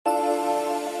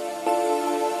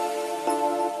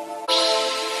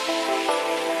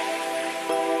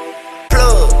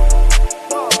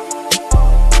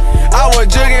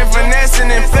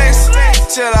flexing and flexing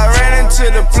till I ran into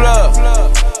the plug.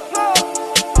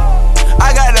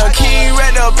 I got the key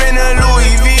wrapped up in the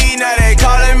Louis V, now they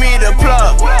calling me the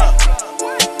plug.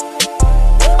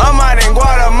 I'm out in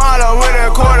Guatemala with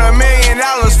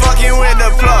 $250,000 fucking with the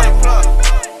plug.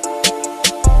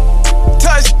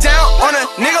 Touchdown on a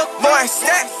nigga, boy,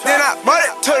 stack, then I brought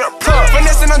it to the plug.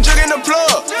 Finesse and I'm jugging the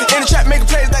plug. In the trap, making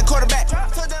plays like quarterback.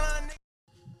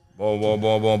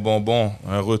 Bon.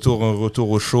 Un retour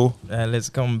au show.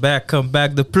 Let's come back.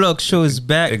 The plug show is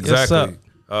back. Exactly.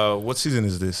 What season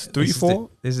is this? 3, 4?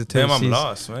 This is the third season. I'm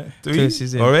lost, man.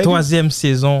 3 already? Troisième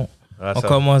saison. On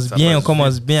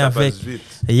commence bien avec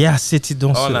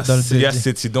Cetidon dans le building.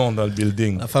 Cetidon dans le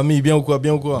building. La famille, bien ou quoi?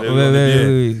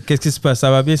 Oui. Qu'est-ce qui se passe? Ça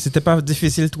va bien? C'était pas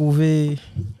difficile de trouver?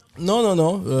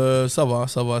 Non, ça va.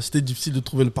 C'était difficile de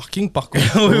trouver le parking, par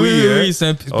contre. oui, c'est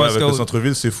un peu... Avec le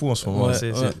centre-ville, c'est fou en ce moment.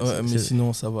 Mais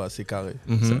sinon, ça va, c'est carré.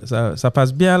 Ça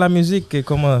passe bien à la musique?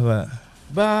 Comment va?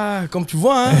 Bah, comme tu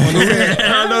vois, hein,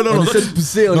 on essaie de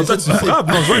pousser. Toi, tu frappes.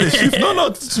 Non, je vois les chiffres. Non,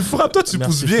 tu frappes. Toi, tu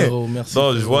pousses bien. Frérot, merci.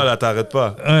 Non, je vois, là, t'arrêtes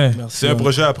pas. Ouais. C'est un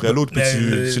projet après l'autre, puis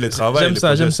tu les travailles.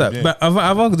 J'aime ça. Bah,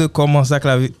 avant de commencer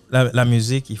avec la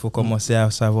musique, il faut commencer à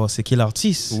savoir c'est qui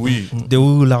l'artiste. Oui. De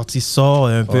où l'artiste sort,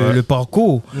 un peu le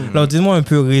parcours. Alors, dis-moi un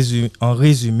peu en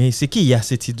résumé, c'est qui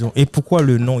Cetidon et pourquoi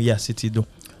le nom Cetidon?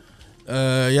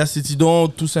 Cetidon,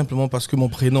 tout simplement parce que mon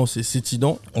prénom, c'est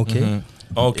Cetidon. Ok.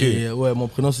 Ok. Et mon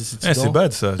prénom c'est Cetidon. C'est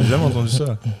bad ça, j'ai jamais entendu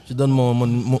ça. Je donne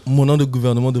mon nom de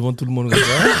gouvernement devant tout le monde.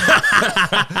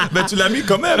 Mais tu l'as mis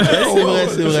quand même.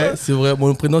 C'est vrai.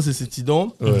 Mon prénom c'est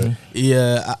Cetidon. Ouais. Et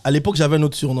à l'époque j'avais un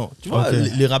autre surnom. Tu vois,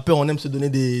 les rappeurs on aime se donner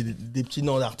des petits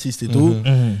noms d'artistes et tout.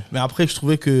 Mais après je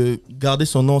trouvais que garder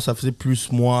son nom ça faisait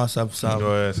plus moi, ça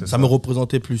me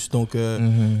représentait plus. Donc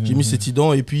j'ai mis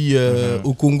Cetidon. Et puis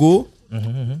au Congo.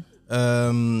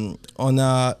 On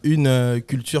a une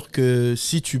culture que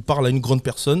si tu parles à une grande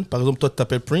personne, par exemple toi tu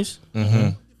t'appelles Prince,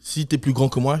 si tu es plus grand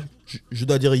que moi, je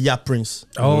dois dire Ya Prince.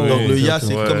 Donc le Ya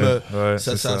c'est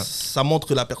comme ça montre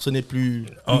que la personne est plus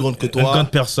grande que toi. Une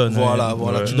grande personne.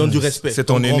 Voilà, tu donnes du respect. C'est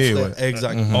ton aîné.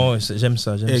 Exact. J'aime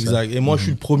ça. Exact. Et moi je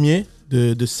suis le premier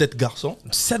de 7 garçons.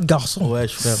 7 garçons? Ouais,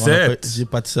 frère. J'ai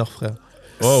pas de sœur, frère.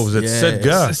 Oh, vous êtes 7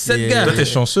 gars. 7 gars. Toi t'es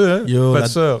chanceux, hein? Yo, pas de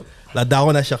sœur. La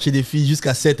daronne a cherché des filles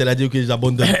jusqu'à 7, elle a dit que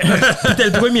j'abandonne. T'es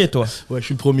le premier, toi? Ouais, je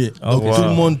suis le premier. Donc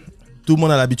tout le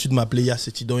monde a l'habitude de m'appeler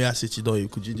Cetidon. Et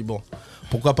écoute, j'ai dit bon,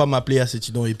 pourquoi pas m'appeler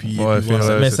Cetidon et puis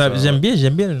voilà. Mais ça, j'aime bien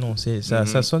le nom,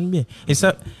 ça sonne bien. Et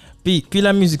ça, puis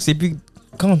la musique, c'est puis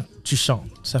quand tu chantes,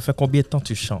 ça fait combien de temps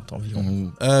tu chantes environ?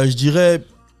 Je dirais,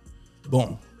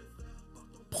 bon,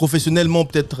 professionnellement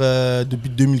peut-être depuis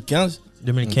 2015.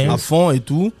 À fond et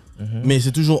tout, mais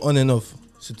c'est toujours on and off.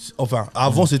 Enfin,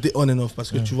 avant c'était on and off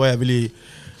parce que tu vois, il y avait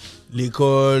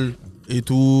l'école et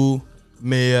tout.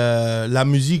 Mais la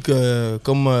musique,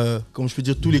 comme je peux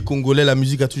dire, tous les Congolais, la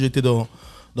musique a toujours été dans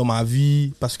ma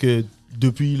vie parce que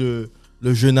depuis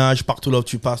le jeune âge, partout là où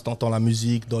tu passes, t'entends la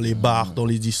musique, dans les bars, dans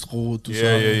les distros, tout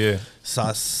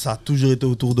ça. Ça a toujours été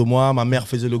autour de moi. Ma mère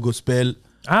faisait le gospel.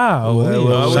 Ah ouais.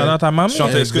 Shout-out ta maman.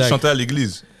 Est-ce que tu chantais à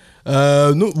l'église?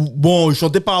 Non, bon, je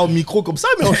chantais pas au micro comme ça,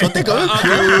 mais on chantait quand même.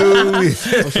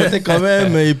 On chantait quand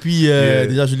même. Et puis,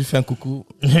 déjà, je lui fais un coucou.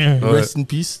 Rest in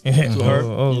peace.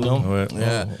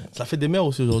 Ça fait des mères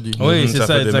aussi aujourd'hui. Oui, c'est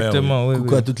ça, exactement.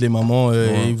 Coucou à toutes les mamans.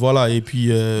 Et voilà. Et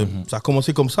puis, ça a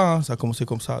commencé comme ça.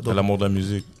 Donc, l'amour de la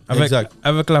musique.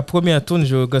 Avec la première tourne,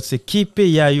 je regarde, c'est Kipe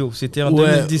Yayo. C'était en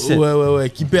 2017.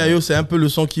 Ouais. Kipe Yayo, c'est un peu le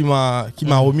son qui m'a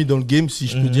remis dans le game, si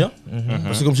je peux dire.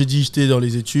 Parce que, comme j'ai dit, j'étais dans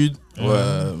les études.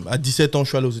 À 17 ans, je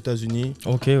suis allé aux États-Unis.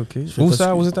 Ok. Où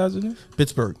ça, aux États-Unis?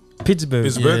 Pittsburgh,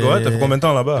 ouais, t'as fait combien de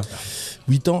temps là-bas?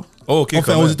 8 ans. Oh, ok.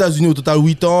 Enfin, aux États-Unis, au total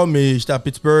 8 ans, mais j'étais à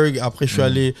Pittsburgh. Après, je suis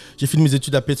allé, j'ai fini mes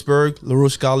études à Pittsburgh, le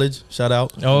Rose College, shout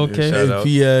out. Ok. Et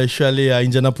puis, je suis allé à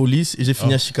Indianapolis et j'ai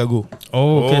fini à Chicago.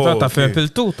 Oh, ok. Toi, t'as fait un peu le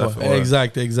tour, toi.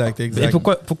 Exact. Et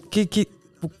pourquoi,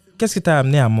 qu'est-ce qui t'a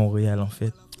amené à Montréal, en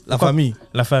fait? La famille.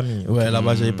 Okay. Ouais,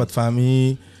 là-bas, j'avais pas de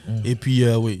famille. Et puis,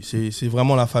 oui, c'est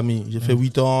vraiment la famille. J'ai fait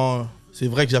 8 ans. C'est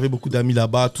vrai que j'avais beaucoup d'amis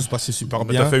là-bas. Tout se passait super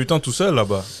bien. T'as fait 8 ans tout seul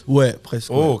là-bas? Ouais, presque.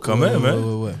 Oh, quand même, hein?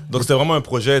 Ouais. Donc, c'était vraiment un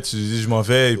projet. Tu dis, je m'en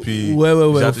vais et puis... Ouais.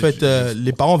 En fait,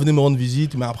 les parents venaient me rendre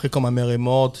visite. Mais après, quand ma mère est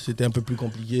morte, c'était un peu plus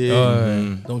compliqué.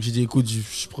 Donc, j'ai dit, écoute,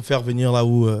 je préfère venir là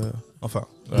où... Enfin...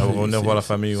 Revenir voir la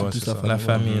famille. La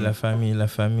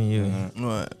famille.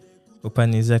 Ouais. Faut pas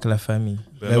niaiser avec la famille.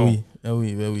 Ben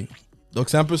oui. Donc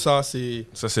c'est un peu ça.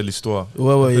 Ça c'est l'histoire.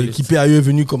 Ouais. Kipe Yayo est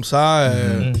venu comme ça.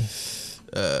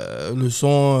 Le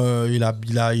son, il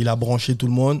a branché tout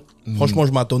le monde. Franchement,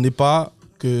 je m'attendais pas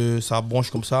que ça branche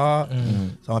comme ça.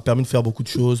 Ça m'a permis de faire beaucoup de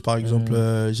choses. Par exemple,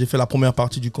 j'ai fait la première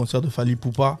partie du concert de Fally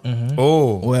Ipupa.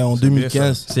 Ouais, en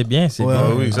 2015. C'est bien, c'est bien.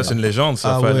 Ah oui, ça c'est une légende,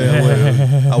 ça. Ouais.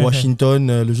 À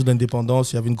Washington, le jour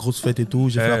d'indépendance, il y avait une grosse fête et tout.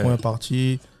 J'ai fait la première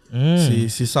partie.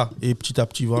 C'est ça. Et petit à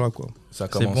petit, voilà quoi.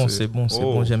 C'est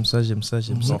bon, j'aime ça.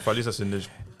 Fally, ça c'est une légende.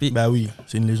 Bah oui,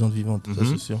 c'est une légende vivante, ça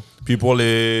c'est sûr. Puis pour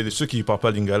ceux qui ne parlent pas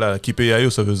lingala,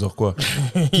 Kipeyayo, ça veut dire quoi?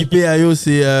 Kipeyayo,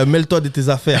 c'est mêle-toi de tes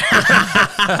affaires.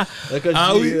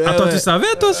 Oui. Attends, tu savais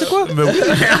toi, c'est quoi?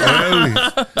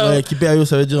 Oui. Kipeyayo,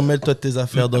 ça veut dire mêle-toi de tes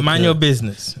affaires. Mind your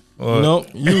business. Ouais. Non,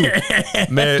 you.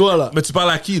 Mais, toi là. Mais tu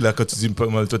parles à qui là quand tu dis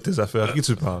mêle-toi de tes affaires? À qui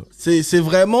tu parles? C'est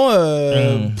vraiment.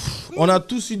 On a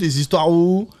tous eu des histoires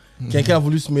où quelqu'un a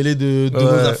voulu se mêler de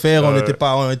nos affaires, on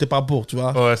n'était pas pour, tu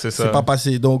vois. Ouais, c'est ça. C'est pas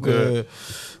passé. Donc,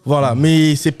 voilà.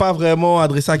 Mais c'est pas vraiment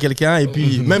adressé à quelqu'un. Et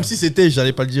puis, même si c'était,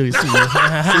 j'allais pas le dire ici. C'est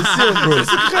sûr, bro.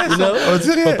 C'est ça. On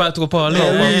dirait. Faut pas trop parler.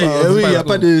 Oui, il n'y a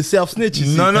pas de self-snitch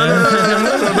ici. Non,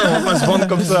 on va se vendre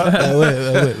comme ça.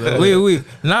 Oui.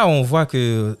 Là, on voit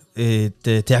que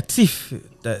t'es actif.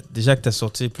 Déjà que t'as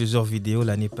sorti plusieurs vidéos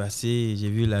l'année passée. J'ai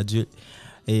vu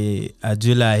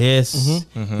Adieu la S,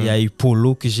 il y a eu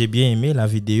Polo que j'ai bien aimé la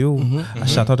vidéo, à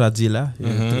Château d'Adila,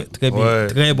 très bien,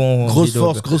 très bon.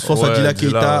 Grosse force Adila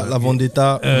Keita, la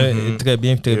Vendetta. Très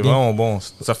bien. Vraiment bon,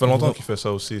 ça fait longtemps qu'il fait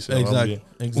ça aussi, c'est vraiment bien.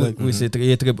 Exact. Oui,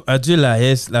 c'est très bon. Adieu la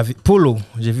S, Polo,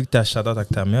 j'ai vu que tu as Château avec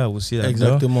ta mère aussi.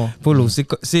 Exactement. Polo,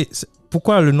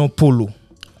 pourquoi le nom Polo?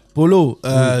 Polo,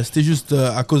 c'était juste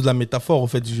à cause de la métaphore, en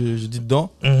fait, je dis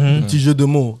dedans. Un petit jeu de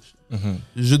mots.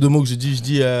 Jeu de mots que je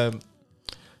dis.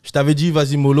 Je t'avais dit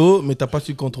vas-y mollo, mais t'as pas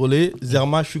su contrôler.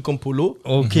 Zerma, je suis comme Polo.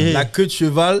 La queue de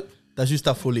cheval, t'as juste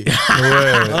affolé.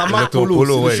 La marque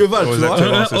Polo, c'est le cheval, tu vois.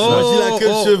 Vas-y la queue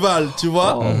de cheval, tu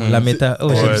vois. La méta.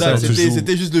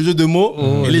 C'était juste le jeu de mots.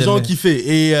 Et les gens kiffaient.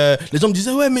 Et les gens me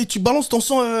disaient ouais, mais tu balances ton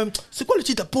son. C'est quoi le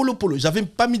titre? Polo. J'avais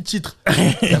pas mis de titre.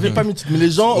 Mais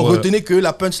les gens retenaient que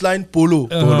la punchline Polo.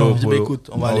 Je dis bah écoute,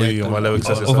 on va aller avec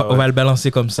ça. On va le balancer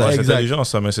comme ça. C'est intelligent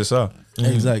ça, mais c'est ça.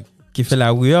 Exact. Qui fait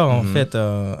la fureur en fait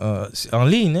en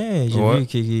ligne, hein. J'ai vu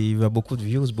qu'il y a beaucoup de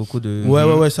views, beaucoup de...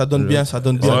 Ouais, ça donne bien, en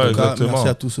tout cas. Merci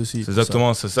à tous aussi. C'est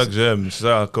exactement, c'est ça que j'aime. C'est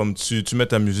ça, comme tu mets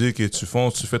ta musique et tu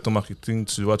fais ton marketing,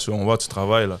 tu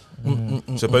travailles là.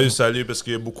 J'ai pas eu salut parce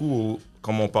qu'il y a beaucoup,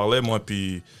 comme on parlait, moi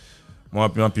puis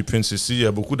Prince ici, il y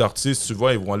a beaucoup d'artistes, tu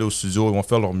vois, ils vont aller au studio, ils vont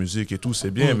faire leur musique et tout, c'est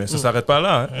bien, mais ça s'arrête pas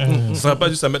là. Ça s'arrête pas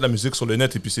juste à mettre la musique sur le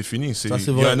net et puis c'est fini.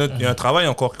 Il y a un travail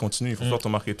encore qui continue. Il faut faire ton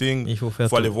marketing, il faut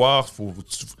aller voir.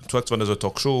 Toi, que tu vas dans un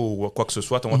talk show ou quoi que ce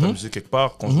soit, tu envoies ta musique quelque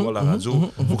part, qu'on joue à la radio,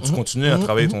 il faut que tu continues à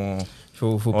travailler ton...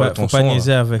 Faut pas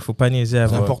niaiser avec. C'est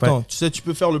important. Tu sais, tu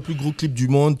peux faire le plus gros clip du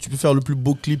monde, tu peux faire le plus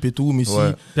beau clip et tout, mais si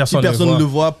personne ne le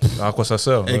voit, à quoi ça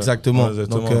sert? Exactement.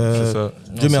 Donc,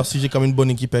 Dieu merci, j'ai quand même une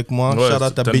bonne équipe avec moi. Shout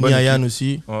out à Benny Ayan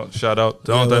aussi. Shout out.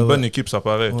 T'as une bonne équipe, ça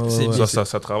paraît.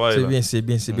 Ça travaille. C'est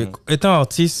bien. Étant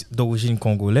artiste d'origine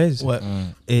congolaise,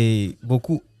 et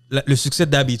beaucoup, le succès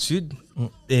d'habitude,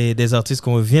 et des artistes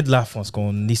qu'on vient de la France,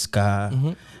 qu'on Niska.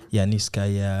 Il y a Niska,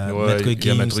 il y a Maître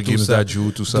Gims,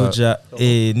 tout ça. Doja,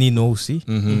 et Nino aussi.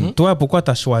 Toi, pourquoi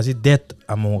tu as choisi d'être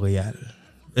à Montréal?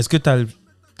 Est-ce que tu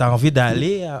as envie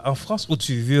d'aller en France ou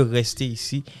tu veux rester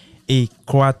ici et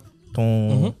croître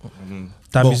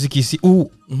ta musique ici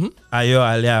ou ailleurs,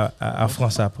 aller à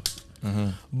France après?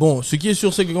 Bon, ce qui est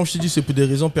sûr, c'est que comme je t'ai dit, c'est pour des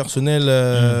raisons personnelles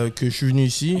que je suis venu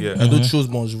ici. Il y a d'autres choses,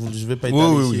 bon, je vais pas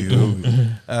étaler ici.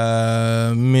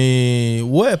 Mais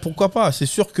ouais, pourquoi pas? C'est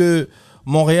sûr que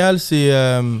Montréal,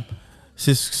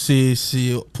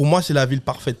 pour moi, c'est la ville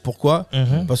parfaite. Pourquoi?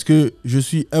 Parce que je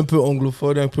suis un peu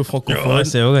anglophone, un peu francophone,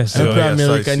 un peu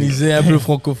américanisé, un peu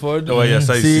francophone.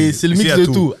 C'est le mix de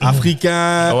tout.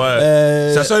 Africain.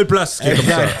 C'est la seule place qui est comme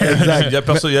ça. Exact.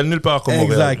 Il y a nulle part comme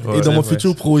Montréal. Exact. Et dans mon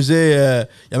futur projet,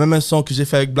 il y a même un son que j'ai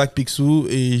fait avec Black Picsou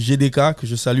et GDK, que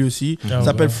je salue aussi. Ça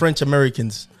s'appelle French Americans.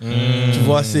 Tu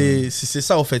vois, c'est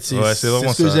ça en fait. C'est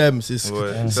ce que j'aime. C'est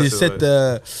cette,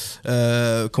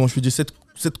 comment je peux dire,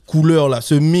 cette couleur-là,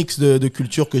 ce mix de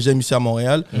culture que j'aime ici à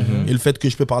Montréal. Et le fait que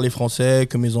je peux parler français,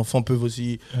 que mes enfants peuvent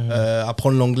aussi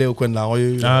apprendre l'anglais au coin de la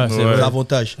rue. C'est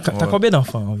l'avantage. T'as combien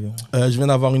d'enfants environ? Je viens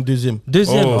d'avoir une deuxième.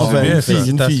 Enfin,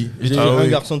 une fille. J'ai un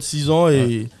garçon de 6 ans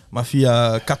et ma fille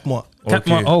a 4 mois. 4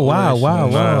 mois. Oh,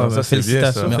 waouh.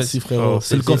 Félicitations. Merci, frérot.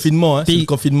 C'est le confinement, hein. C'est le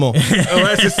confinement.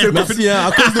 Merci, hein.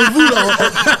 À cause de vous, là.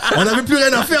 On n'avait plus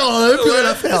rien à faire.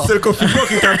 C'est le confinement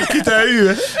qui t'a eu.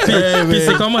 Puis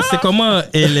c'est comment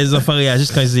les enfants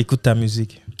réagissent quand ils écoutent ta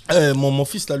musique? Mon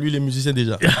fils, là, lui, il est musicien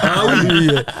déjà. Ah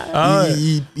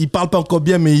oui, il parle pas encore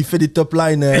bien, mais il fait des top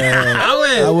lines.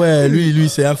 Ah ouais, lui,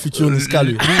 c'est un futur Niska,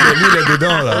 lui. Lui, il est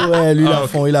dedans, là. Ouais, lui,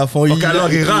 il a fond. Donc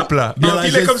alors, il rappe, là. Donc,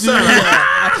 il est comme ça, là.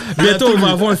 Bientôt, on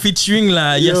va avoir un featuring,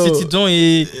 là. Il y a Cetidon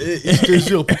et... Je te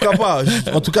jure, pourquoi pas.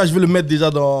 En tout cas, je vais le mettre déjà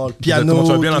dans le piano.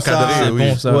 Tu vas bien l'encadrer, oui.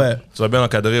 Bon, ça. Ouais. Tu vas bien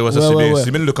l'encadrer, ouais, ça c'est bien.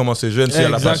 C'est bien de le commencer jeune, si à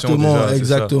la passion déjà.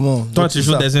 Exactement. Toi, tu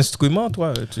joues des instruments,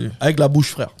 toi Avec la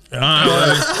bouche, frère. Ah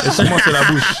ouais. Et souvent, c'est la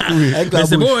bouche. Oui. Mais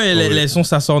c'est bon, les sons,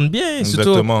 ça sonne bien.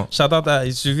 Exactement. Surtout,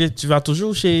 tu vas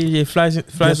toujours chez les Fly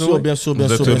Bien sûr.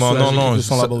 Exactement.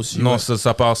 Non, ça,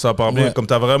 ça part bien. Comme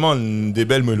tu as vraiment des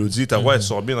belles mélodies, ta voix, elle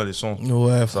sort bien dans les sons.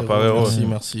 Ouais, ça paraît.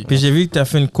 Merci. Puis j'ai vu que tu as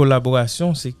fait une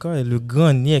collaboration, c'est quoi? Le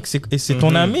Grand Niek. Et c'est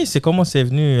ton ami? C'est comment c'est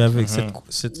venu avec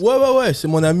cette... Ouais. C'est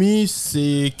mon ami.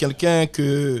 C'est quelqu'un qui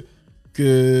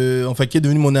est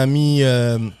devenu mon ami...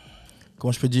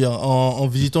 comment je peux dire, en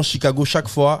visitant Chicago chaque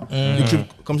fois.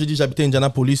 Comme j'ai dit, j'habitais à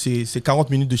Indianapolis, c'est 40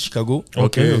 minutes de Chicago.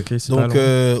 Ok. Donc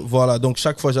voilà, donc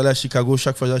chaque fois j'allais à Chicago.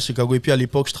 Et puis à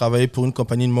l'époque, je travaillais pour une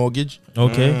compagnie de mortgage.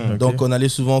 Donc on allait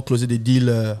souvent closer des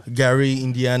deals Gary,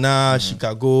 Indiana,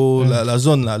 Chicago, la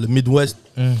zone là, le Midwest.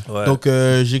 Donc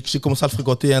j'ai commencé à le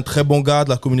fréquenter, un très bon gars de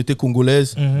la communauté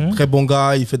congolaise, très bon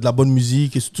gars, il fait de la bonne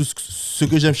musique et tout ce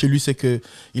que j'aime chez lui, c'est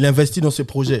qu'il investit dans ses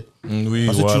projets. Oui,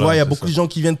 parce que tu vois, il y a beaucoup de gens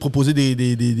qui viennent proposer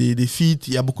des feats,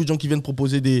 il y a beaucoup de gens qui viennent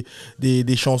proposer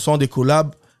des chansons, des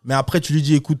collabs. Mais après, tu lui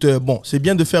dis, écoute, bon, c'est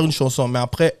bien de faire une chanson, mais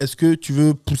après, est-ce que tu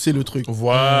veux pousser le truc?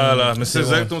 Voilà, mais c'est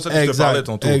exactement ça que je te parlais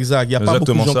tantôt. Exact, il n'y a pas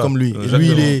beaucoup de gens comme lui. Et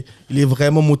lui, il est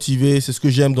vraiment motivé, c'est ce que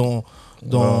j'aime dans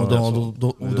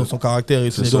son caractère. Et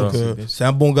tout. Donc, c'est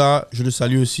un bon gars, je le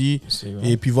salue aussi.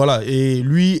 Et puis voilà, et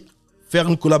lui, faire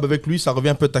une collab avec lui, ça revient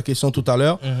un peu à ta question tout à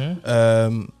l'heure.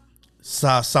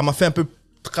 Ça m'a fait un peu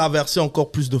traverser encore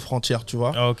plus de frontières, tu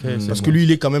vois. Parce que lui,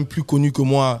 il est quand même plus connu que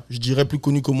moi, je dirais plus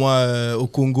connu que moi au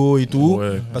Congo et tout.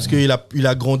 Parce qu'il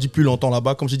a grandi plus longtemps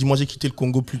là-bas. Comme j'ai dit, moi j'ai quitté le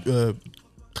Congo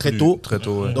très tôt.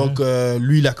 Donc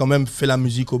lui, il a quand même fait la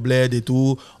musique au Bled et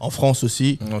tout, en France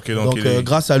aussi. Donc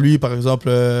grâce à lui, par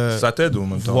exemple... ça t'aide en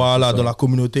même temps. Voilà, dans la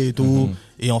communauté et tout.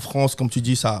 Et en France, comme tu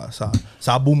dis, ça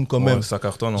boom quand même. Ça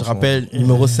cartonne. Je rappelle,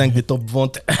 numéro 5 des top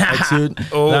ventes.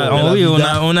 Oui,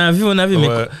 on a vu.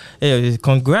 Mais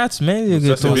congrats,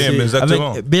 man. Ça, c'est bien, mais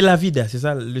exactement. Avec Bella Vida, c'est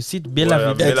ça, le site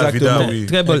Bella Vida. Exactement. Oui.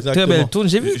 Très belle tourne.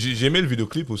 J'ai vu. J'ai aimé le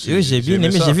vidéoclip aussi. Oui, j'ai vu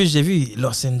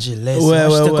Los Angeles.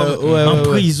 Ouais, en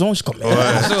prison, je comprends.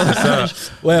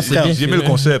 Ouais, frère. J'ai aimé le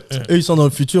concept. Eux, ils sont dans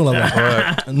le futur là-bas.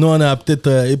 Nous, on a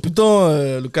peut-être. Et pourtant,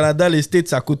 le Canada, les States,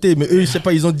 c'est à côté. Mais eux, je sais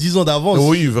pas, ils ont 10 ans d'avance.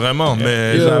 Oui, vraiment,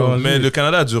 mais le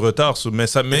Canada a du retard, mais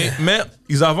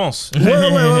ils avancent.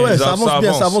 Ouais, ça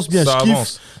avance bien. Je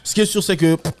kiffe. Ce qui est sûr, c'est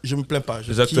que je me plains pas.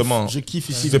 Exactement. Je kiffe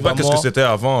ici. C'est pas qu'est-ce que c'était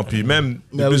avant. Puis même,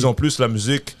 de plus en plus, la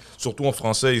musique, surtout en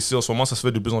français, ici, en ce moment, ça se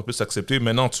fait de plus en plus accepter.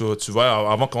 Maintenant, tu vois,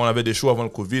 avant, quand on avait des shows avant le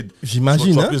Covid, j'imagine.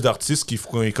 Tu vois plus d'artistes qui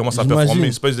commencent à performer.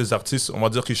 C'est pas des artistes, on va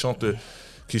dire, qui chantent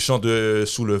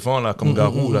sous le vent, là, comme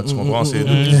Garou, là, tu comprends?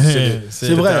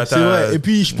 C'est vrai. Et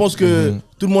puis, je pense que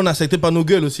tout le monde a accepté pas nos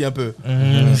gueules aussi un peu.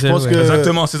 Je pense que...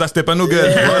 Exactement, c'est ça, c'était pas nos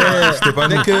gueules.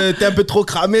 Dès que t'es un peu trop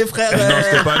cramé, frère. Non,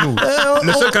 c'était pas nous.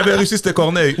 Le seul qui avait réussi, c'était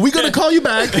Corneille. We gonna call you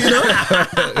back, you know?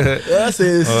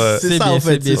 C'est ça, en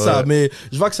fait, c'est ça. Mais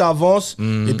je vois que ça avance.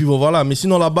 Et puis bon, voilà. Mais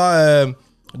sinon, là-bas...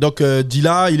 Donc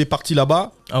Dilla, il est parti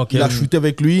là-bas. Il a shooté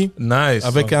avec lui. Nice.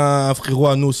 Avec un frérot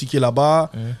à nous aussi qui est là-bas.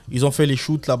 Ils ont fait les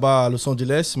shoots là-bas à Los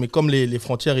Angeles. Mais comme les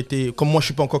frontières étaient... Comme moi, je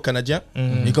suis pas encore canadien.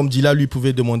 Et comme Dilla, lui,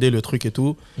 pouvait demander le truc et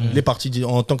tout. Il est parti,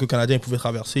 en tant que Canadien, il pouvait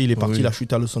traverser. Il est parti, il a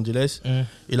shooté à Los Angeles.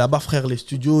 Et là-bas, frère, les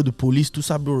studios de police, tout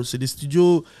ça, bro, c'est des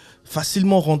studios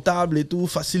facilement rentables et tout.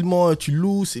 Facilement, tu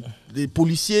loues. C'est des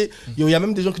policiers. Il y a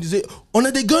même des gens qui disaient, on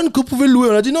a des guns que vous pouvez louer.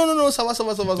 On a dit, non, ça va.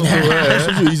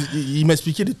 Il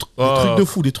m'expliquait des trucs de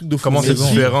fou, Comment c'est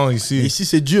différent ici? Et ici,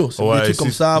 c'est dur. C'est des trucs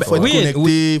comme ça. Faut être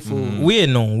connecté. Oui et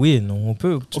non. On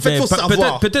peut. En fait, faut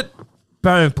savoir. Peut-être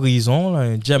pas une prison, là,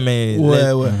 jamais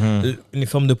une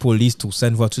forme de police, tout ça,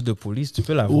 une voiture de police, tu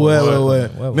peux l'avoir. Ouais.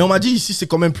 Mais on m'a dit ici, c'est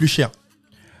quand même plus cher.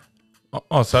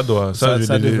 Ça doit.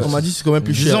 On m'a dit c'est quand même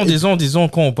plus cher. Disons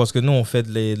parce que nous on fait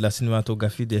de la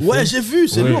cinématographie des films. Ouais, j'ai vu,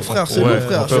 c'est lourd, frère. Je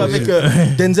suis avec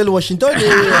Denzel Washington et.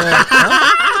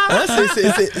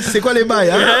 C'est quoi les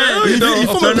bails? Il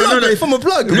faut me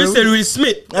plug. Lui, c'est Will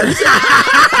Smith.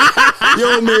 Yo,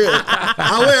 mais.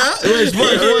 Ah ouais, hein? Ouais, je vois.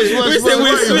 Oui, c'est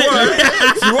Will Smith.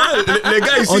 Tu vois, les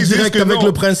gars ici. En direct avec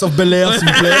le Prince of Bel-Air, s'il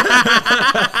vous plaît.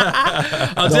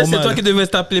 En direct, c'est toi qui devais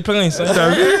t'appeler Prince. T'as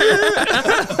vu?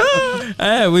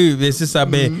 Ah oui, mais c'est ça.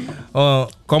 Mais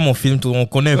comme on filme tout, on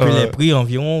connaît un peu les prix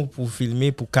environ pour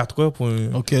filmer pour 4 heures.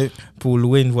 Pour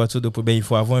louer une voiture de police, il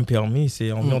faut avoir un permis.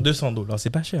 C'est environ $200. C'est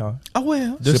pas cher. Hein. Ah ouais,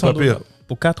 hein? C'est pas pire.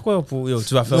 Pour 4 heures,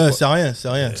 tu vas faire. C'est rien.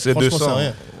 C'est 200. C'est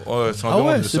rien. Ouais,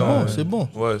 c'est bon.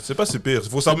 Ouais, c'est pas si pire.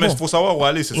 Faut savoir où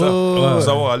aller, c'est ça. Faut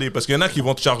savoir où aller. Parce qu'il y en a qui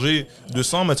vont te charger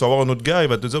 200, mais tu vas voir un autre gars, il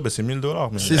va te dire, c'est $1000.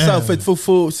 C'est ça, en fait.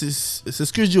 C'est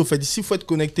ce que je dis, au fait. Ici, il faut être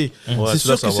connecté. C'est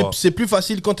sûr que c'est plus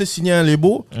facile quand tu es signé un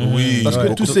label. Oui. Parce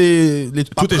que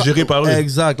tout est géré par eux.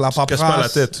 Exact, la paperasse. Tu casses pas la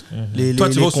tête. Les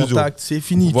contacts, c'est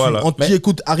fini. On te dit,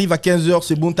 écoute, arrive à 15h,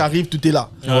 c'est bon, t'arrives, tout est là.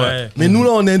 Mais nous,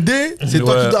 là, en Indé, c'est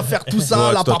toi qui dois faire tout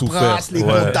ça, la paperasse, les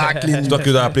contacts, les. C'est toi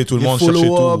qui dois appeler tout le monde, chercher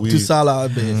tout. Tout ça, là.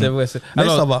 C'est vrai. Mais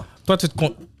ça va.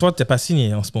 Toi, t'es pas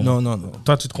signé en ce moment. Non.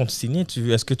 Toi, tu te comptes signer.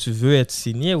 Est-ce que tu veux être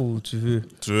signé ou tu veux...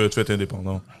 Tu veux être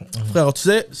indépendant. Frère, tu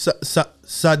sais,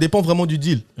 ça dépend vraiment du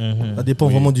deal. Ça dépend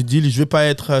vraiment du deal. Je vais pas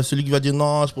être celui qui va dire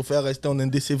non, je préfère rester en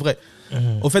Indé, c'est vrai.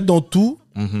 Au fait, dans tout,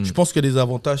 je pense qu'il y a des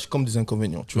avantages comme des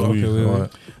inconvénients. Tu vois.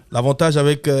 L'avantage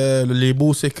avec le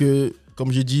label, c'est que,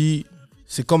 comme j'ai dit,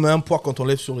 c'est comme un poids quand on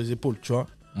lève sur les épaules, tu vois.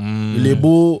 Le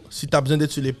label, si tu as besoin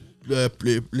d'être sur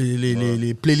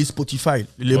les playlists Spotify,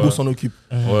 les labels s'en occupent.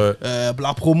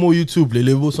 La promo YouTube, les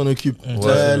labels s'en occupent.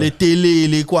 Les télés,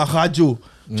 les radios.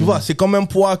 Tu vois, c'est comme un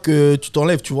poids que tu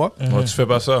t'enlèves, tu vois. Tu fais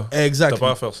pas ça. Exact. T'as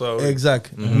pas à faire ça.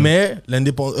 Exact. Mais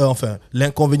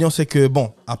l'inconvénient, c'est que,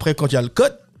 bon, après, quand il y a le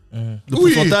code, le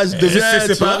pourcentage devient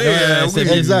séparé.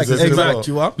 Exact,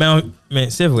 tu vois. Mais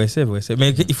c'est vrai.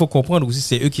 Mais il faut comprendre aussi,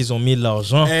 c'est eux qui ont mis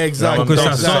l'argent. Exact. Que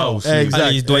ça sort.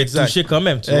 Ils doivent être touchés quand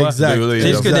même, tu vois. C'est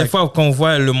juste que des fois, quand on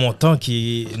voit le montant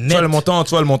qui est net. Tu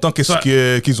vois le montant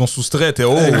qu'ils ont soustrait, t'es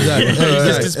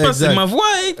qu'est-ce qui se passe? C'est ma voix,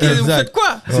 vous faites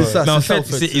quoi? C'est ça. Mais en fait,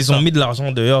 ils ont mis de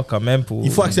l'argent dehors quand même pour.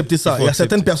 Il faut accepter ça. Il y a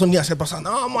certaines personnes qui acceptent pas ça.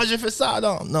 Non, moi j'ai fait ça.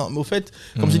 Non, mais au fait,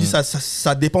 comme j'ai dit,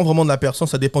 ça dépend vraiment de la personne,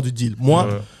 ça dépend du deal. Moi,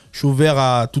 je suis ouvert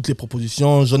à toutes les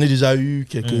propositions. J'en ai déjà eu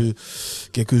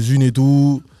quelques-unes et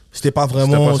tout. C'était pas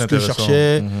vraiment ce que je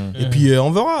cherchais. Et puis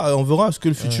on verra ce que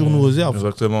le futur nous réserve.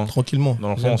 Exactement. Tranquillement.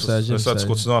 Dans le fond, ça, tu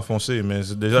continues à foncer, mais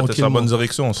déjà, tu es sur la bonne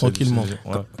direction. Tranquillement.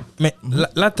 Mais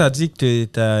là, tu as dit que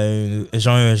tu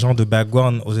as un genre de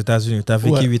background aux États-Unis. Tu as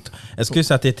vécu 8 ans. Est-ce que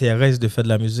ça t'intéresse de faire de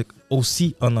la musique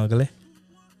aussi en anglais?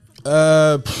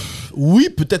 Oui,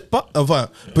 peut-être pas. Enfin,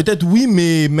 peut-être oui,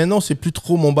 mais maintenant, c'est plus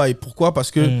trop mon bail. Pourquoi?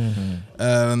 Parce que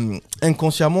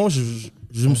inconsciemment,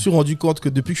 je me suis rendu compte que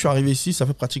depuis que je suis arrivé ici, ça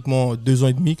fait pratiquement 2 ans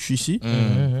et demi que je suis ici,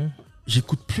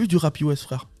 j'écoute plus du rap US,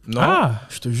 frère. Non.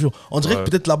 Je te jure. On dirait que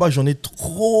peut-être là-bas, j'en ai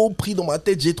trop pris dans ma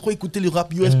tête, j'ai trop écouté le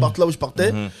rap US par là où je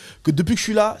partais, que depuis que je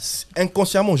suis là,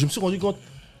 inconsciemment, je me suis rendu compte.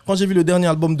 Quand j'ai vu le dernier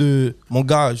album de mon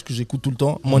gars que j'écoute tout le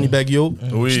temps, Moneybagg Yo,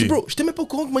 je dis bro, j'étais même pas au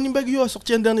courant que Moneybagg Yo a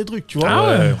sorti un dernier truc, tu vois.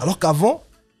 Alors qu'avant,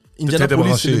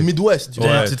 Indianapolis, c'est le Midwest.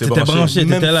 T'étais branché,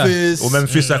 t'étais là. Au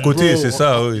Memphis à côté, c'est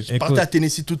ça. Je partais à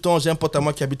Tennessee tout le temps. J'ai un pote à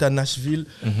moi qui habite à Nashville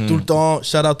tout le temps.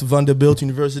 Shout out to Vanderbilt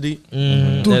University.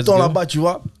 Tout le temps là-bas, tu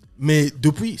vois. Mais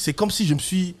depuis, c'est comme si je me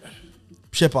suis...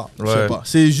 Je sais pas.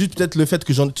 C'est juste peut-être le fait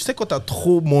que tu sais quand t'as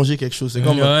trop mangé quelque chose, c'est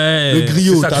comme le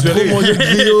griot. T'as trop mangé le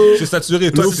griot. C'est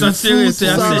saturé. Toi, c'est saturé.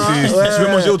 Tu veux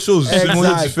manger autre chose. Tu veux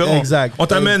manger différent. Exact. On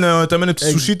t'amène un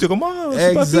petit sushi, t'es comme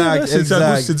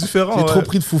c'est différent. J'ai trop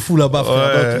pris de foufou là-bas,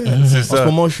 frère. C'est ça. En ce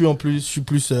moment, je suis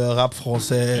plus rap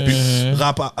français,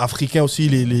 rap africain aussi.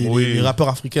 Les rappeurs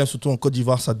africains, surtout en Côte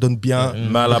d'Ivoire, ça donne bien.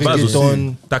 Mais à la base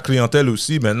aussi, ta clientèle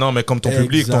aussi maintenant, mais comme ton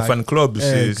public, ton fan club,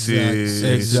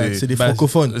 c'est des francophones.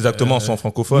 Exactement, sont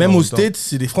francophones. Même aux States,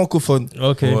 c'est des francophones.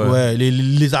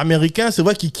 Les Américains, c'est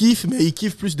vrai qu'ils kiffent, mais ils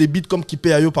kiffent plus des beats comme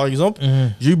Kipeayo par exemple.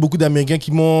 J'ai eu beaucoup d'Américains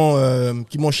qui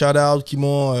m'ont shout out, qui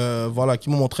m'ont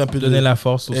montré un peu donné la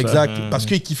force. Exact, parce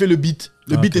qu'ils kiffaient le beat.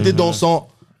 Le beat était dansant.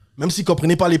 Même s'ils ne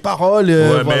comprenaient pas les paroles.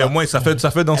 mais au moins, ça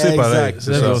fait danser pareil.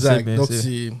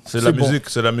 C'est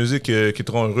la musique qui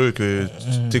te rend heureux, que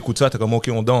tu écoutes ça, tu es comme ok,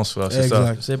 on danse. C'est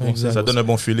ça. Ça donne un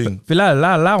bon feeling. Puis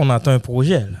là, on attend un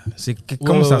projet.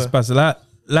 Comment ça se passe? Là,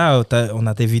 on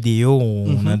a des vidéos,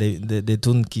 on a des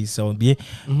tunes qui sortent bien.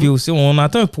 Puis aussi, on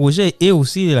attend un projet et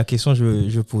aussi la question que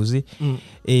je posais.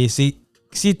 Et c'est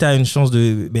si tu as une chance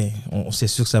c'est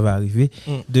sûr que ça va arriver,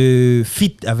 de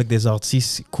feat avec des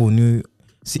artistes connus.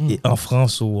 En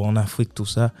France ou en Afrique, tout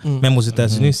ça, même aux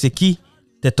États-Unis, c'est qui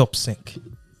tes top 5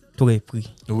 t'aurais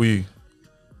pris? Oui.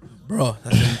 Bro,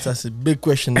 ça c'est big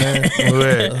question, man. Ça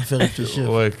me fait réfléchir.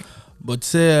 Bon, tu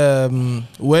sais,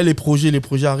 les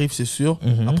projets arrivent, c'est sûr.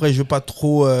 Après, je veux pas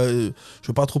trop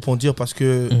en dire parce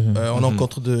que on est en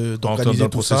train d'organiser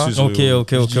tout ça. Ok.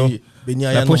 Benny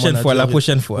Ayan, la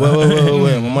prochaine fois.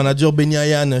 Ouais. Mon manager Benny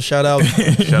Ayan, shout out.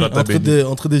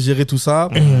 en train de gérer tout ça.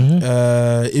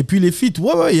 Et puis les feats,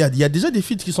 il y a déjà des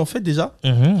feats qui sont faits déjà.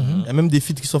 Il y a même des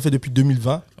feats qui sont faits depuis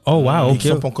 2020. Oh wow, et qui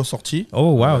sont pas encore sortis.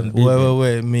 Oh wow.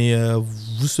 Ouais. Mais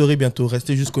vous saurez bientôt.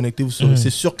 Restez juste connectés. Vous saurez. C'est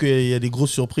sûr qu'il y a des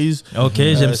grosses surprises. Ok,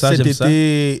 j'aime ça. Cet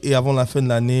été et avant la fin de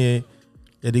l'année.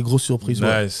 Il y a des grosses surprises.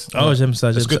 Nice. Oh, j'aime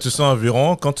ça. Est-ce que tu sens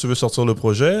environ quand tu veux sortir le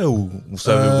projet ou vous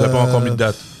n'avez pas encore mis de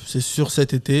date? C'est sûr,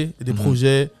 cet été, il y a des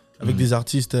projets avec des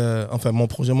artistes, enfin mon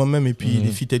projet moi-même, et puis des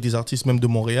feats avec des artistes même de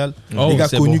Montréal. Des gars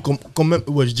connus, quand même,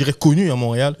 ouais, je dirais connus à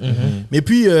Montréal. Mais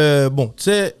puis, bon, tu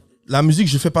sais, la musique,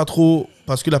 je fais pas trop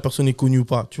parce que la personne est connue ou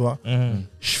pas, tu vois.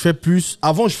 Je fais plus.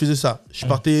 Avant, je faisais ça. Je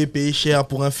partais payer cher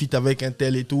pour un feat avec un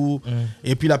tel et tout.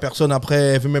 Et puis la personne, après,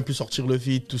 elle veut même plus sortir le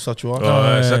feat, tout ça, tu vois.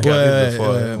 Ouais, ça arrive des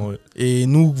fois. Ouais. Et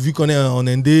nous, vu qu'on est en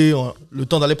indé, le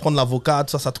temps d'aller prendre l'avocat,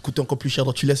 ça te coûte encore plus cher.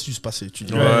 Donc tu laisses juste passer. Tu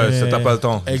dis, ça t'as pas le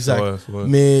temps. Exact.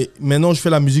 Mais maintenant, je fais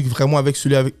la musique vraiment avec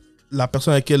la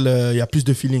personne avec laquelle il y a plus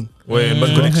de feeling. Ouais,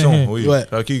 bonne connexion. Oui. Ouais.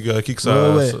 À qui que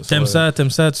ça. T'aimes ça. Tu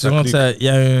sens que ça. Il y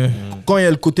a un. Quand il y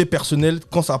a le côté personnel,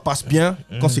 quand ça passe bien,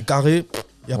 quand c'est carré,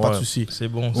 il n'y a pas de souci. C'est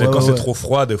bon. Mais quand c'est trop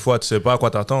froid, des fois, tu sais pas à quoi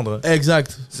t'attendre.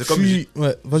 Exact. C'est comme.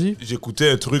 Ouais, vas-y.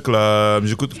 J'écoutais un truc là.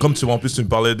 Comme en plus, tu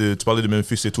parlais de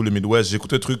Memphis et tout, le Midwest.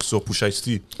 J'écoutais un truc sur Pusha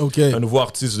T. Un nouveau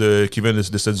artiste qui vient de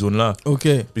cette zone-là.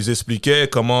 Puis ils expliquaient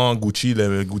comment Gucci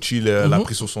l'a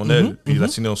pris sur son aile. Puis il a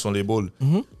signé dans son label.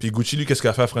 Puis Gucci, lui, qu'est-ce qu'il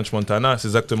a fait à French Montana? C'est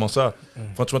exactement ça.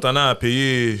 French Montana a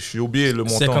payé, j'ai oublié le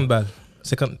montant. 50 balles.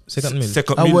 50 000.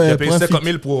 50 000. Il a payé 50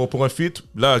 000 pour un feat.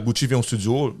 Là, Gucci vient au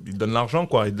studio, il donne l'argent,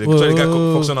 quoi. Les gars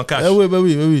fonctionnent en cash.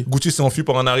 Oui. Gucci s'est enfui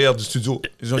par en arrière du studio.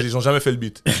 Ils ont jamais fait le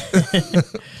beat.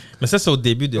 Mais ça, c'est au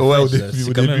début de au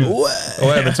début.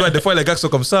 Ouais, mais tu vois, des fois, les gars qui sont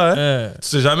comme ça, hein, tu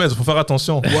sais jamais, il faut faire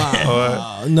attention.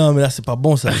 Non, mais là, c'est pas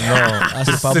bon, ça. Non,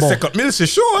 c'est pas bon. 50 000, c'est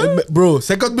chaud, hein. Bro,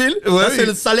 50 000, c'est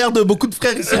le salaire de beaucoup de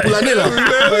frères ici pour l'année, là.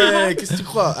 Ouais, qu'est-ce que tu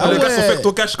crois? Les gars sont faits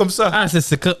au cash comme ça. Ah, c'est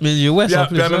 50 000 US en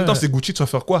plus. Puis en même temps, c'est Gucci, tu vas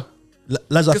faire quoi?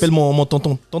 Là, j'appelle mon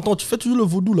tonton. Tonton, tu fais toujours le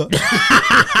vaudou, là.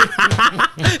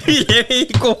 Il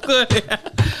comprend.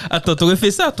 Attends, t'aurais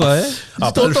fait ça, toi, hein?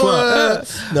 Ah, pas le choix.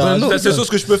 C'est ça ce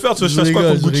que je peux faire. Tu veux que je fasse quoi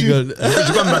pour Gucci? Je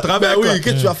vais me rattraper. Oui,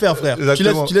 qu'est-ce que tu vas faire, frère?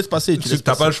 Tu laisses passer.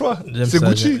 T'as pas le choix. C'est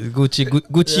Gucci.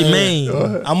 Gucci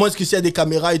man. À moins que s'il y a des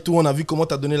caméras et tout, on a vu comment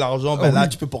t'as donné l'argent. Ben là,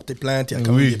 tu peux porter plainte. Il y a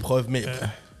quand même des preuves. Mais.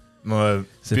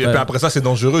 Puis après ça, c'est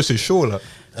dangereux. C'est chaut, là.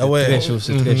 Ah ouais. Très chaud,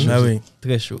 c'est très chaud.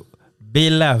 Très chaud.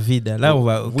 Bella Vida. Là,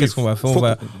 qu'est-ce qu'on va faire?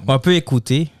 On va peu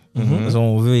écouter.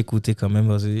 On veut écouter quand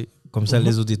même. Comme ça,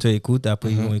 les auditeurs écoutent.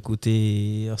 Après, ils vont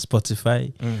écouter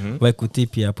Spotify. On va écouter,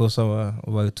 puis après ça,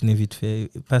 on va retourner vite fait.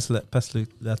 Passe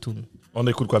la tourne. On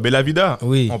écoute quoi? Bella Vida?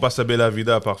 Oui. On passe à Bella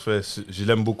Vida, parfait. Je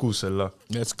l'aime beaucoup, celle-là.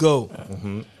 Let's go.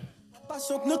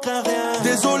 Patiente ne crains rien.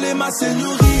 Désolé, ma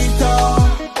señorita.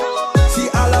 Si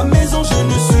à la maison, je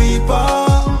ne suis pas.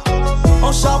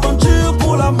 En charbon dur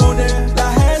pour la monnaie.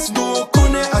 La Hesse, nous on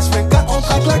connaît. H24, on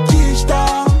traque la quicheta.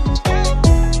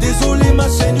 Désolé, ma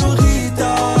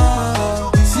señorita.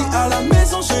 Si à la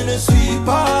maison, je ne suis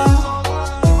pas.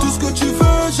 Tout ce que tu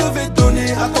veux, je vais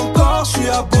donner. À ton corps, je suis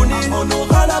abonné. On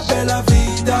aura la belle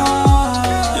vida.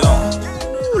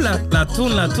 La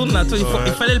tourne.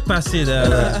 Il fallait le passer.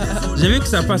 J'ai vu que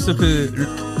ça passe un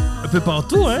peu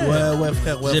partout, hein. Ouais,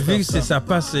 frère. J'ai vu que ça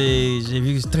passe, j'ai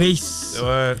vu Trace.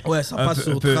 Ouais, ça passe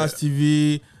sur Trace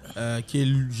TV, qui est,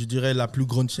 je dirais, la plus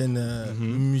grande chaîne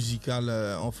musicale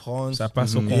en France. Ça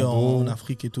passe au Congo. En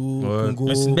Afrique et tout. Congo.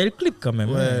 Mais c'est une belle clip quand même.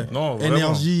 Ouais. Non,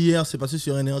 Énergie, hier, c'est passé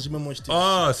sur Énergie. Même moi, j'étais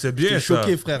c'est bien, ça.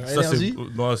 Choqué, frère. Énergie.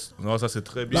 Non, ça, c'est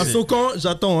très bien. La Socan,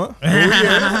 j'attends, hein.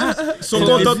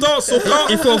 Socan, t'entends? Socan.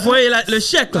 Il faut envoyer le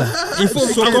chèque, là. Il faut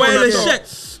envoyer le chèque.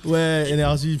 Ouais,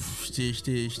 Énergie,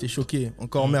 j'étais choqué.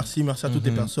 Encore merci à toutes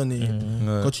les personnes. Et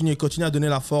continuez à donner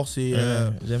la force. Et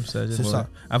j'aime ça. C'est ça.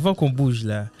 Avant qu'on bouge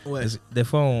là, des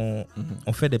fois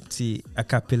on fait des petits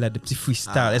acapella, des petits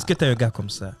freestyles. Est-ce que t'es un gars comme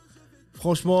ça?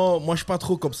 Franchement, moi je suis pas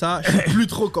trop comme ça. Je suis plus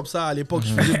trop comme ça. À l'époque,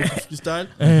 je faisais beaucoup de freestyle.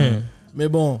 Mais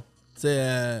bon,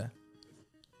 c'est.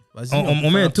 Vas-y.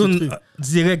 On met un tour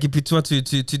direct et puis toi tu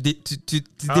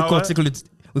décortiques le.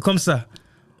 Oui, comme ça.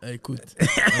 Écoute,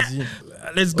 vas-y.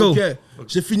 Let's go. Ok,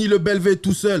 j'ai fini le Belvé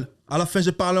tout seul. À la fin,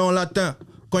 j'ai parlé en latin.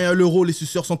 Quand il y a l'euro, les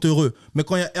suceurs sont heureux. Mais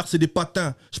quand il y a R, c'est des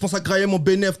patins. Je pense à grailler mon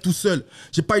bénéf tout seul.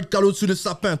 J'ai pas eu de calot dessus le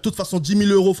sapin. De toute façon, 10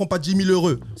 000 euros font pas 10 000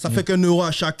 heureux. Ça fait qu'1 euro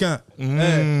à chacun. Je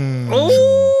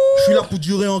suis là pour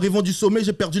durer. En rêvant du sommeil,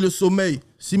 j'ai perdu le sommeil.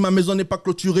 Si ma maison n'est pas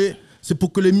clôturée, c'est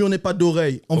pour que les murs n'aient pas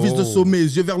d'oreilles. En vise de sommet,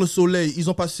 yeux vers le soleil, ils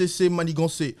ont pas cessé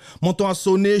manigancé. Mon temps a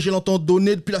sonné, j'ai l'entend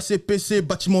donner depuis la CPC,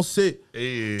 bâtiment C.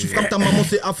 Tu frappes ta maman,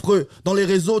 c'est affreux. Dans les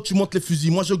réseaux, tu montes les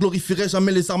fusils. Moi, je glorifierai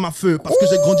jamais les armes à feu parce que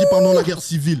j'ai grandi pendant la guerre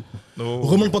civile.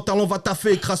 Remonte le pantalon, va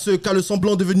taffer, crasseux, car le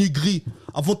semblant devenu gris.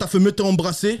 Avant ta femme te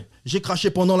embrasser, j'ai craché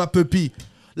pendant la pupille.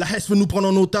 La Hesse veut nous prendre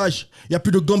en otage. Y a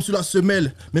plus de gomme sous la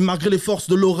semelle. Mais malgré les forces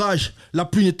de l'orage, la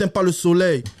pluie n'éteint pas le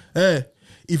soleil.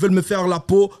 Ils veulent me faire la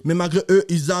peau, mais malgré eux,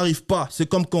 ils arrivent pas. C'est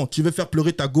comme quand tu veux faire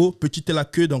pleurer ta go, petite est la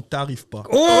queue, donc t'arrives pas.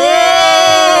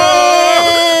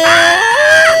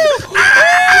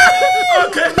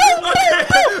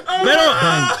 Mais non,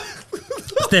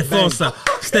 c'était fort ça.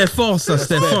 C'était fort ça.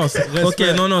 Ok,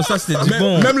 non, ça c'était du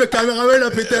bon. Même le caméraman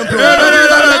a pété un peu. Non,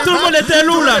 tout le monde était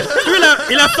lourd là. Lui là,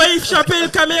 il a failli échapper le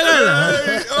caméra là.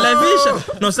 La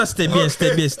vie. Non, ça c'était bien.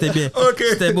 Ok.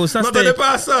 C'était beau. Ça m'attendais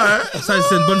pas à ça, hein. Ça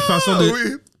c'est une bonne façon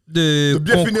de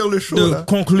bien finir le show. De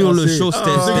conclure le show.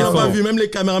 C'était fort. Pas vu, même les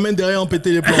caméramans derrière ont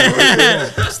pété les plans.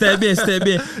 C'était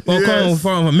bien.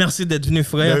 Encore merci d'être venu,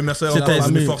 frère. Merci à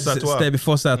force à toi. C'était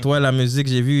force à toi. La musique,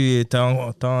 j'ai vu, t'es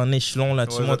en échelon là.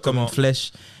 Tu montes comme une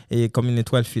flèche. Et comme une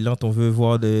étoile filante, on veut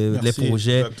voir les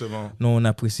projets. Exactement. Nous, on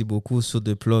apprécie beaucoup sur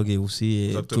The Plug et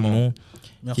aussi tout le monde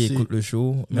qui écoute le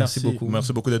show. Merci beaucoup.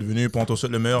 Merci beaucoup d'être venu. Puis on te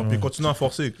souhaite le meilleur. Puis continue à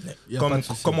forcer.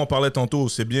 Comme on parlait tantôt,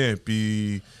 c'est bien.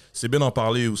 Puis c'est bien d'en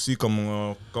parler aussi. Comme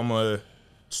tu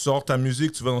sors ta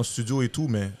musique, tu vas dans le studio et tout,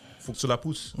 mais faut que tu la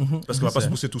pousses. Parce qu'on va pas se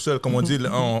pousser tout seul. Comme on dit,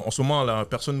 en ce moment, là,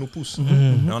 personne ne nous pousse.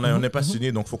 On n'est pas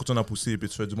signé, donc il faut que tu en as poussé. Et puis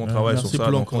tu fais du bon travail sur ça.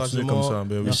 Donc continue comme ça.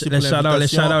 Les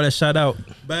shout-out.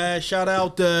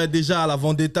 Shout-out déjà à la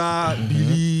Vendetta,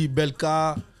 Billy,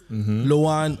 Belka,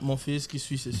 Lohan, mon fils qui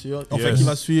suit, c'est sûr. Enfin, qui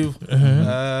va suivre.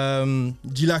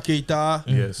 Dila Keita,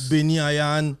 Benny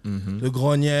Ayan, le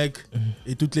Grand Niek,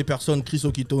 et toutes les personnes, Chris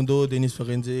Okitondo, Denis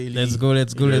Ferenze. Let's go.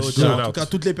 En tout cas,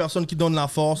 toutes les personnes qui donnent la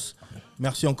force.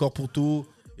 Merci encore pour tout.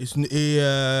 Et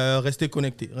restez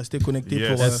connectés. Pour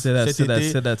cet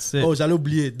été. Oh, j'allais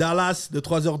oublier. Dallas, de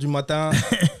 3h du matin.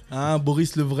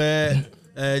 Boris le vrai.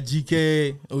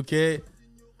 JK, ok.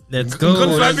 Let's go.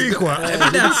 Grande famille, quoi.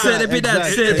 That's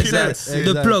it.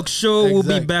 The Plug Show. We'll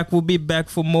be back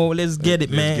for more. Let's get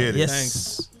it, man. Yes.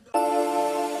 Thanks.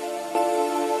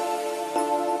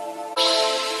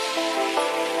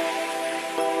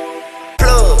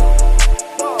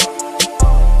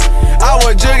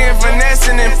 Jugging,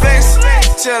 finessing, and flexing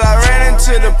till I ran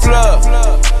into the plug.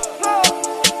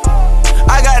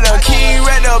 I got the key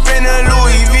wrapped up in the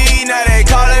Louis V, now they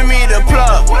calling me the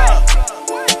plug.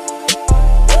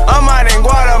 I'm out in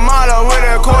Guatemala with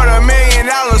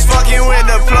 $250,000 fucking with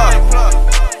the plug.